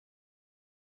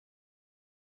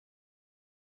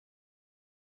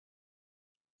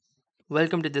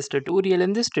Welcome to this tutorial.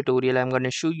 In this tutorial, I'm going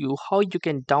to show you how you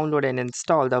can download and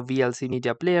install the VLC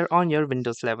Media Player on your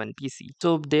Windows 11 PC.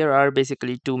 So there are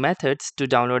basically two methods to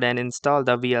download and install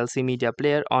the VLC Media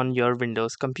Player on your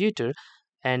Windows computer.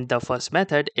 And the first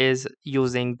method is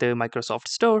using the Microsoft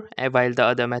Store, while the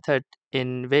other method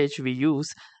in which we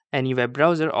use any web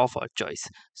browser of our choice.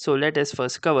 So let us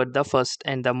first cover the first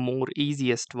and the more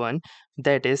easiest one,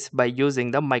 that is by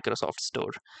using the Microsoft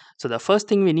Store. So the first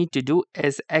thing we need to do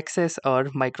is access our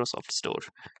Microsoft Store.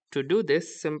 To do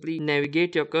this, simply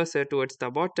navigate your cursor towards the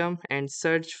bottom and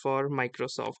search for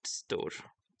Microsoft Store.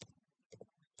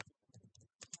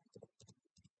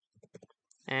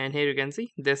 And here you can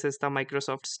see this is the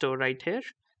Microsoft Store right here.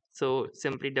 So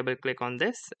simply double click on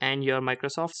this and your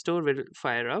Microsoft Store will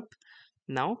fire up.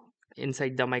 Now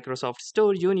inside the Microsoft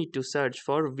Store you need to search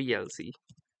for VLC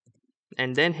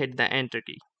and then hit the enter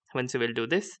key. Once you will do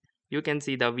this, you can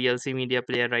see the VLC Media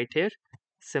Player right here.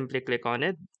 Simply click on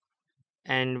it,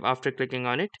 and after clicking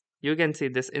on it you can see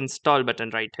this install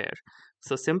button right here.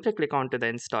 So simply click onto the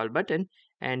install button,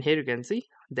 and here you can see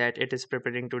that it is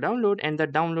preparing to download and the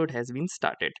download has been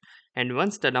started. And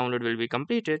once the download will be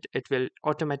completed, it will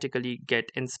automatically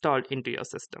get installed into your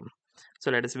system.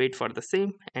 So let us wait for the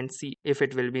same and see if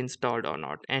it will be installed or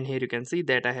not. And here you can see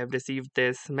that I have received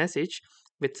this message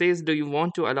which says, do you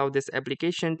want to allow this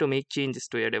application to make changes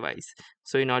to your device?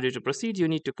 So in order to proceed, you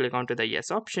need to click onto the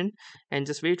yes option and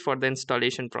just wait for the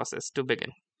installation process to begin.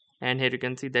 And here you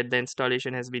can see that the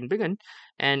installation has been begun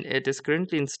and it is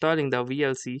currently installing the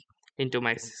VLC into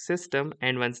my system.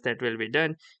 And once that will be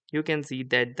done, you can see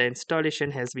that the installation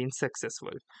has been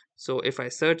successful. So if I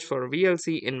search for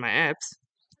VLC in my apps,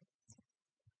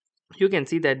 you can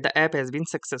see that the app has been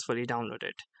successfully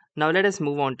downloaded. Now let us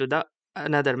move on to the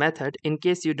another method in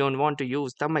case you don't want to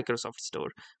use the Microsoft Store.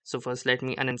 So first let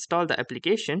me uninstall the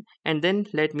application and then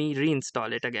let me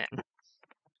reinstall it again.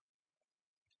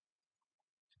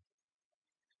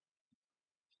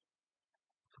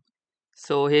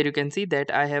 So here you can see that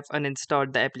I have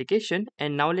uninstalled the application,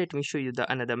 and now let me show you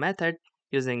the another method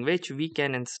using which we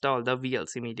can install the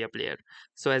VLC Media Player.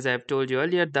 So as I have told you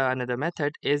earlier, the another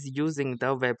method is using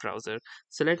the web browser.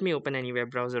 So let me open any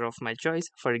web browser of my choice.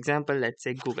 For example, let's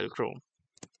say Google Chrome.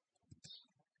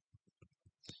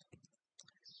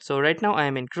 So right now I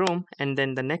am in Chrome, and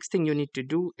then the next thing you need to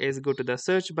do is go to the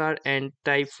search bar and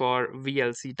type for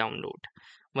VLC download.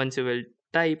 Once you will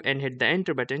type and hit the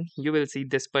enter button, you will see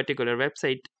this particular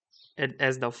website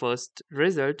as the first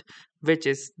result, which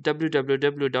is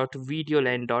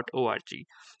www.videoland.org.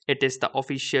 It is the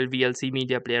official VLC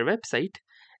Media Player website,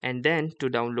 and then to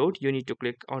download you need to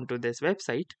click onto this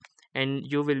website and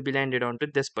you will be landed onto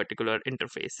this particular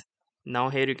interface. Now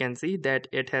here you can see that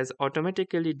it has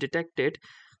automatically detected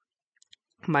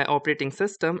my operating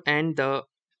system and the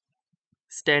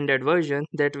standard version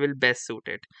that will best suit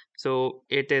it. So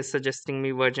it is suggesting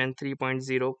me version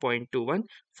 3.0.21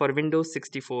 for Windows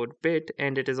 64-bit,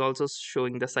 and it is also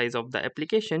showing the size of the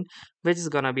application, which is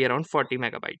gonna be around 40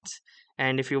 megabytes.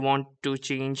 And if you want to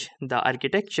change the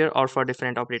architecture or for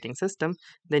different operating system,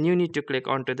 then you need to click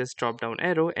onto this drop down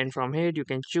arrow, and from here you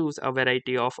can choose a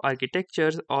variety of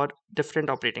architectures or different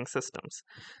operating systems.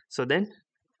 So then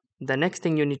the next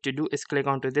thing you need to do is click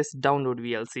onto this download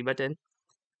VLC button,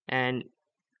 and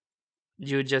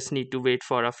you just need to wait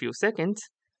for a few seconds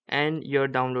and your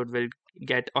download will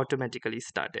get automatically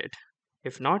started.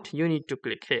 If not, you need to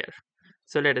click here.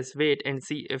 So let us wait and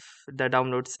see if the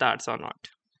download starts or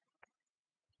not.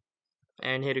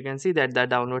 And here you can see that the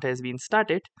download has been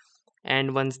started,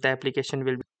 and once the application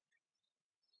will be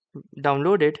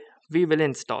downloaded, we will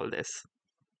install this.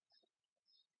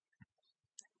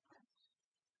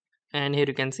 And here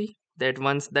you can see that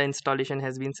once the installation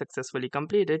has been successfully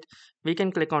completed, we can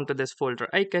click onto this folder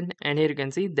icon, and here you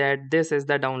can see that this is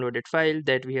the downloaded file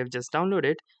that we have just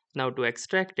downloaded. Now to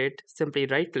extract it, simply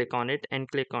right click on it and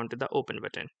click onto the open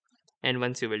button. And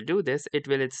once you will do this, it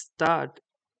will start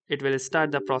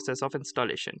the process of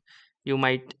installation. You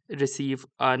might receive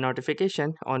a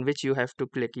notification on which you have to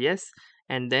click yes,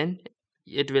 and then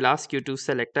it will ask you to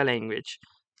select a language.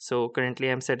 So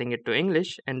currently I'm setting it to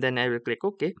English, and then I will click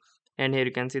OK. And here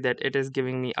you can see that it is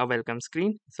giving me a welcome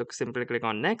screen. So simply click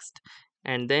on next,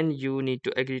 and then you need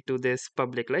to agree to this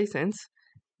public license,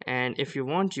 and if you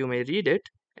want you may read it,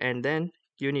 and then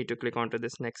you need to click onto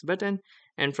this next button.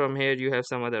 And from here you have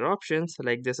some other options,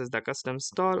 like this is the custom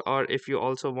install, or if you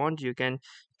also want you can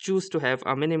choose to have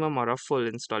a minimum or a full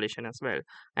installation as well.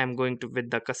 I'm going to with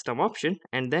the custom option,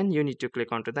 and then you need to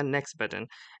click onto the next button,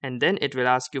 and then it will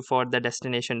ask you for the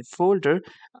destination folder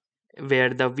where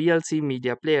the VLC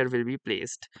Media Player will be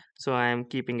placed. So I am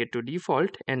keeping it to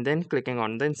default and then clicking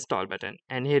on the install button.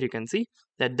 And here you can see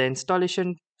that the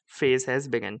installation phase has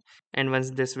begun. And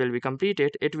once this will be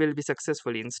completed, it will be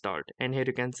successfully installed. And here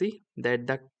you can see that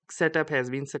the setup has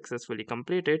been successfully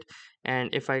completed. And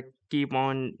if I keep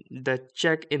on the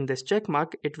check in this check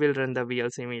mark, it will run the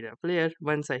VLC Media Player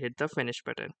once I hit the finish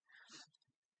button.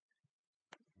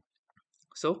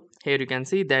 So here you can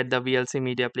see that the VLC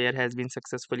Media Player has been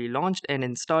successfully launched and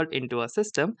installed into a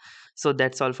system. So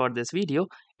that's all for this video.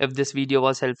 If this video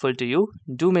was helpful to you,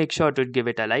 do make sure to give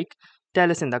it a like. Tell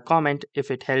us in the comment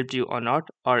if it helped you or not,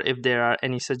 or if there are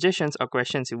any suggestions or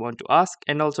questions you want to ask,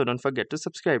 and also don't forget to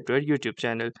subscribe to our YouTube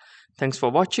channel. Thanks for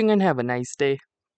watching and have a nice day.